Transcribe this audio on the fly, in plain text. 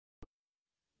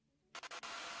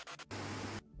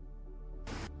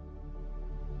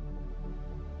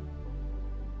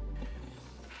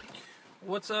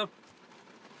What's up,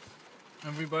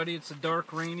 everybody? It's a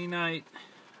dark, rainy night.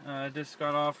 I just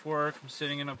got off work. I'm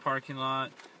sitting in a parking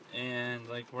lot, and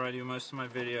like where I do most of my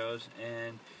videos.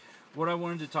 And what I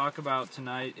wanted to talk about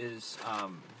tonight is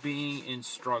being in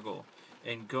struggle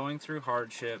and going through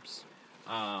hardships,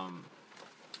 and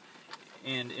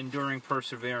enduring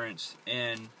perseverance.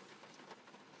 And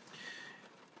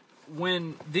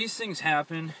when these things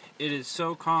happen, it is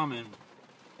so common.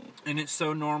 And it's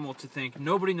so normal to think,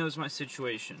 nobody knows my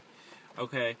situation,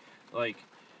 okay? Like,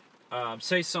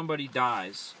 say somebody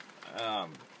dies,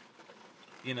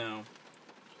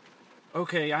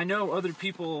 okay, I know other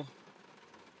people,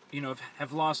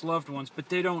 have lost loved ones, but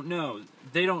they don't know.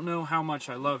 They don't know how much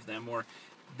I love them, or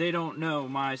they don't know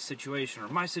my situation, or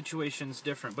my situation's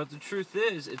different. But the truth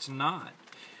is, it's not.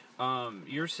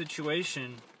 Your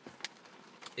situation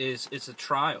it's a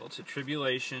trial, it's a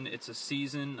tribulation, it's a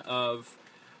season of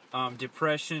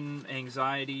depression,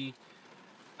 anxiety.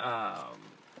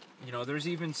 There's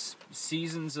even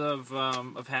seasons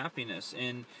of happiness.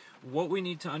 And what we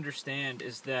need to understand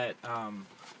is that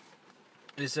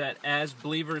as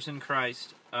believers in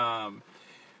Christ,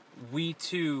 we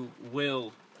too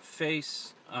will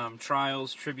face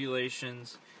trials,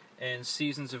 tribulations, and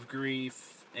seasons of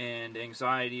grief and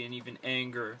anxiety and even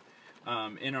anger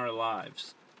in our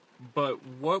lives. But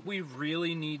what we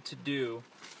really need to do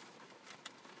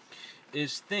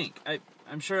is think.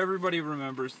 I'm sure everybody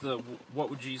remembers the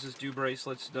What Would Jesus Do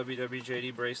bracelets,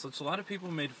 WWJD bracelets. A lot of people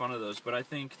made fun of those, but I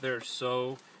think they're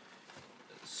so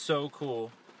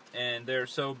cool, and they're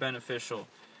so beneficial.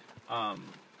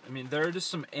 There are just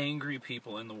some angry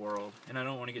people in the world, and I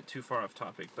don't want to get too far off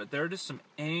topic, but there are just some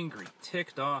angry,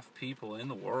 ticked off people in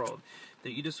the world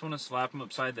that you just want to slap them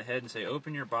upside the head and say,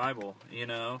 open your Bible,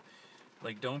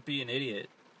 like, don't be an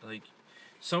idiot. Like,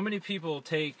 so many people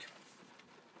take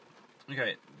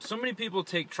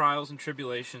trials and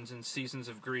tribulations and seasons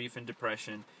of grief and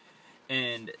depression,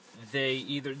 and they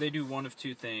do one of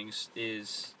two things: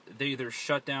 is they either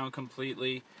shut down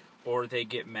completely, or they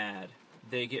get mad.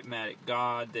 They get mad at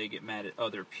God, they get mad at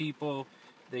other people,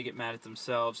 they get mad at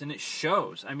themselves, and it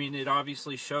shows. It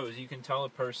obviously shows. You can tell a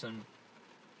person,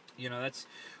 that's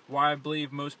why I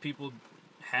believe most people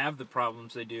have the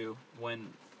problems they do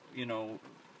when, I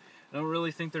don't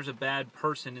really think there's a bad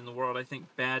person in the world. I think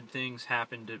bad things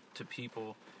happen to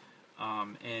people,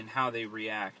 and how they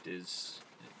react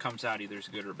comes out either as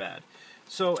good or bad.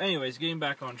 So anyways, getting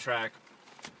back on track,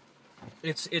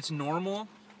 it's normal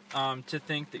to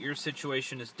think that your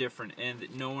situation is different and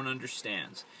that no one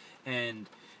understands, and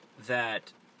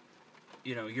that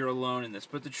you're alone in this.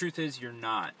 But the truth is, you're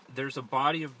not. There's a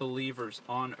body of believers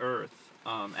on earth,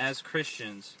 as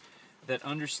Christians, that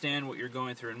understand what you're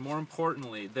going through. And more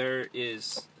importantly, there's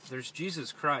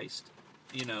Jesus Christ,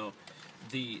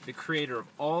 the creator of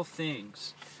all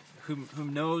things, who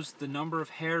knows the number of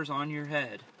hairs on your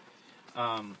head,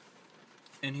 and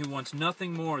who wants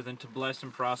nothing more than to bless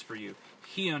and prosper you.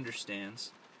 He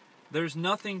understands. There's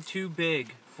nothing too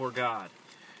big for God.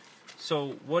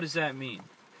 So what does that mean?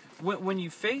 When you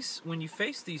face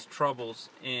these troubles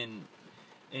and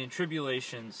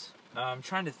tribulations, I'm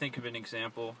trying to think of an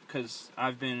example, because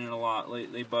I've been in a lot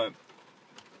lately, but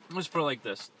let's put it like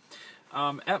this.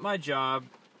 At my job,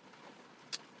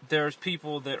 there's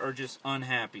people that are just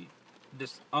unhappy.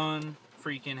 Just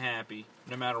unfreaking happy.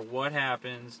 No matter what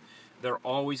happens, they're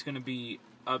always going to be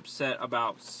upset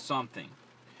about something.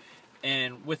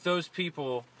 And with those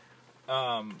people,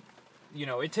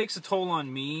 it takes a toll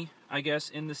on me, I guess,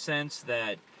 in the sense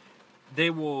that they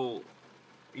will,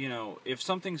 if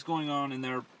something's going on in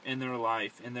their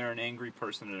life, and they're an angry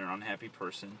person or an unhappy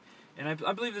person, and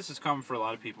I believe this is common for a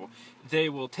lot of people, they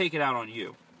will take it out on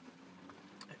you.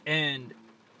 And,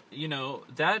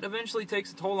 that eventually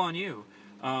takes a toll on you.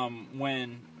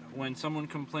 When someone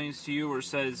complains to you or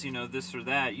says, this or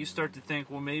that, you start to think,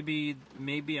 well, maybe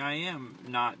I am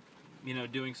not,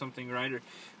 doing something right, or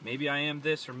maybe I am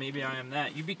this, or maybe I am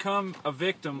that. You become a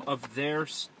victim of their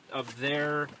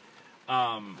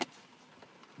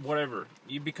whatever.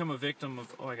 You become a victim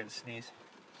of, I gotta sneeze.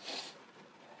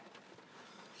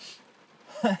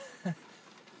 I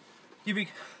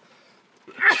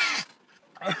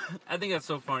think that's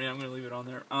so funny, I'm gonna leave it on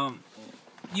there.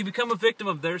 You become a victim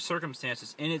of their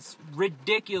circumstances, and it's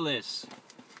ridiculous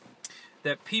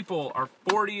that people are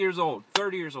 40 years old,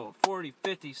 30 years old, 40,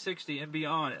 50, 60, and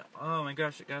beyond. Oh my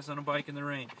gosh, that guy's on a bike in the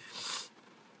rain.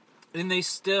 And they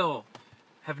still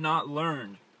have not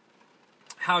learned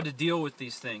how to deal with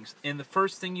these things. And the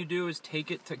first thing you do is take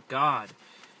it to God.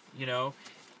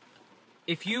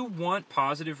 if you want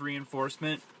positive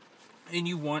reinforcement and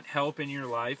you want help in your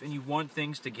life and you want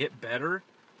things to get better,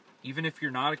 even if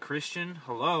you're not a Christian,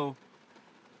 hello,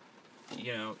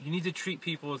 you need to treat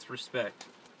people with respect.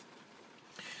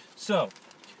 So,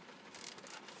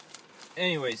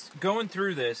 anyways, going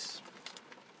through this,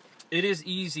 it is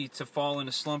easy to fall in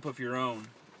a slump of your own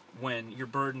when you're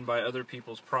burdened by other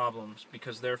people's problems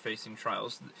because they're facing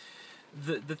trials.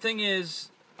 The thing is,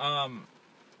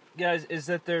 guys, is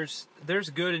that there's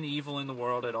good and evil in the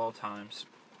world at all times.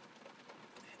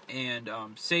 And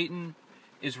Satan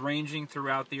is ranging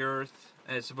throughout the earth,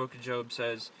 as the book of Job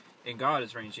says, and God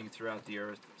is ranging throughout the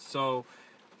earth. So,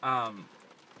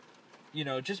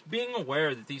 just being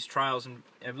aware that these trials, and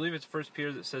I believe it's 1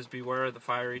 Peter that says, beware of the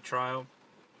fiery trial.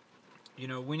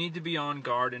 We need to be on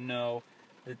guard and know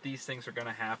that these things are going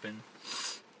to happen.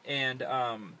 And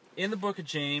in the book of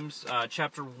James,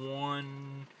 chapter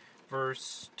 1,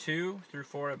 verse 2 through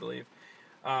 4, I believe,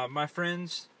 my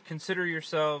friends, consider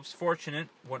yourselves fortunate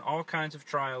when all kinds of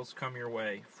trials come your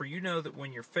way. For you know that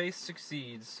when your faith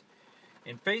succeeds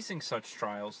in facing such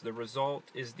trials, the result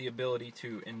is the ability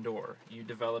to endure. You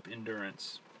develop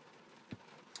endurance.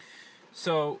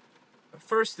 So,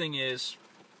 first thing is,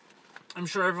 I'm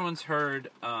sure everyone's heard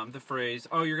the phrase,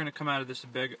 oh, you're going to come out of this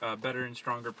a better and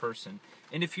stronger person.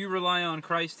 And if you rely on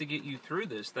Christ to get you through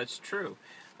this, that's true.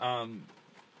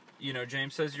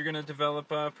 James says you're going to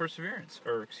develop endurance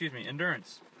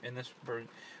in this verse.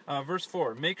 Verse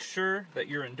 4, make sure that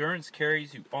your endurance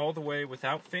carries you all the way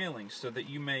without failing, so that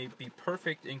you may be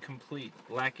perfect and complete,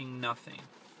 lacking nothing.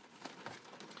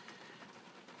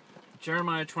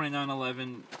 Jeremiah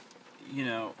 29:11,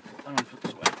 I'm going to put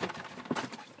this away.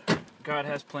 God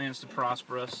has plans to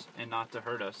prosper us and not to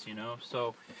hurt us,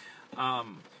 So,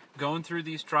 going through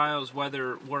these trials,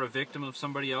 whether we're a victim of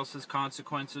somebody else's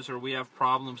consequences or we have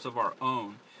problems of our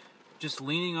own, just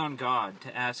leaning on God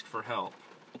to ask for help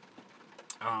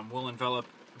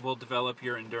will develop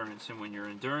your endurance. And when your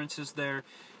endurance is there,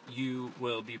 you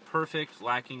will be perfect,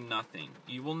 lacking nothing.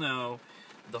 You will know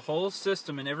the whole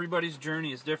system, and everybody's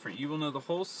journey is different. You will know the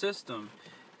whole system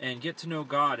and get to know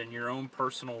God in your own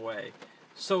personal way.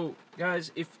 So,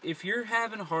 guys, if you're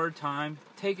having a hard time,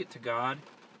 take it to God.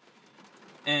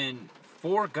 And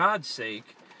for God's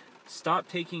sake, stop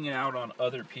taking it out on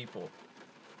other people.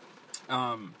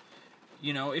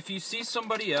 If you see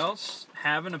somebody else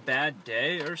having a bad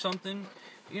day or something,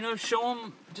 show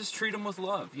them, just treat them with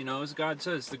love. As God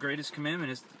says, the greatest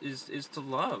commandment is to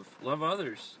love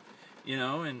others,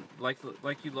 and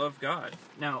like you love God.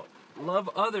 Now, love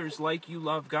others like you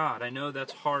love God. I know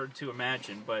that's hard to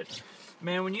imagine, but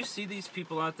man, when you see these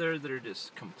people out there that are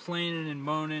just complaining and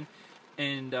moaning,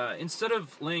 and instead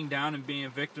of laying down and being a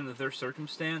victim of their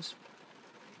circumstance,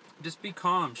 just be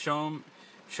calm. Show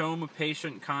them a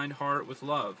patient, kind heart with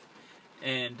love.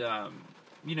 And,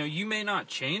 you may not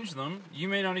change them. You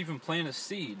may not even plant a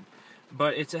seed.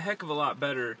 But it's a heck of a lot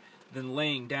better than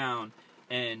laying down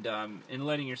and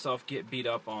letting yourself get beat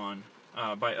up on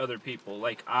by other people,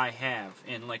 like I have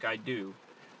and like I do.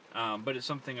 But it's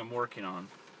something I'm working on.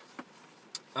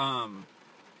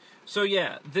 So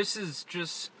yeah, this is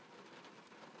just,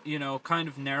 kind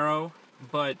of narrow,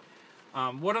 but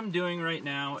what I'm doing right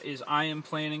now is I am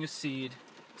planting a seed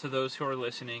to those who are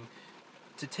listening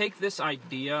to take this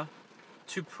idea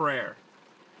to prayer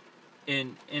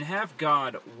and have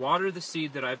God water the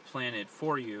seed that I've planted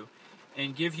for you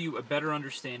and give you a better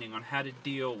understanding on how to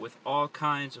deal with all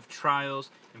kinds of trials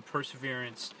and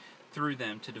perseverance through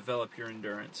them to develop your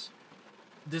endurance.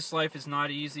 This life is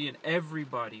not easy, and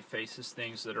everybody faces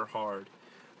things that are hard.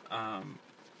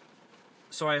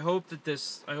 So I hope that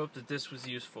this was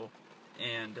useful.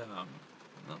 And the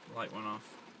light went off.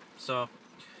 So,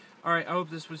 all right. I hope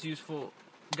this was useful.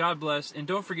 God bless, and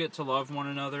don't forget to love one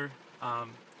another,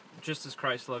 just as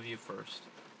Christ loved you first.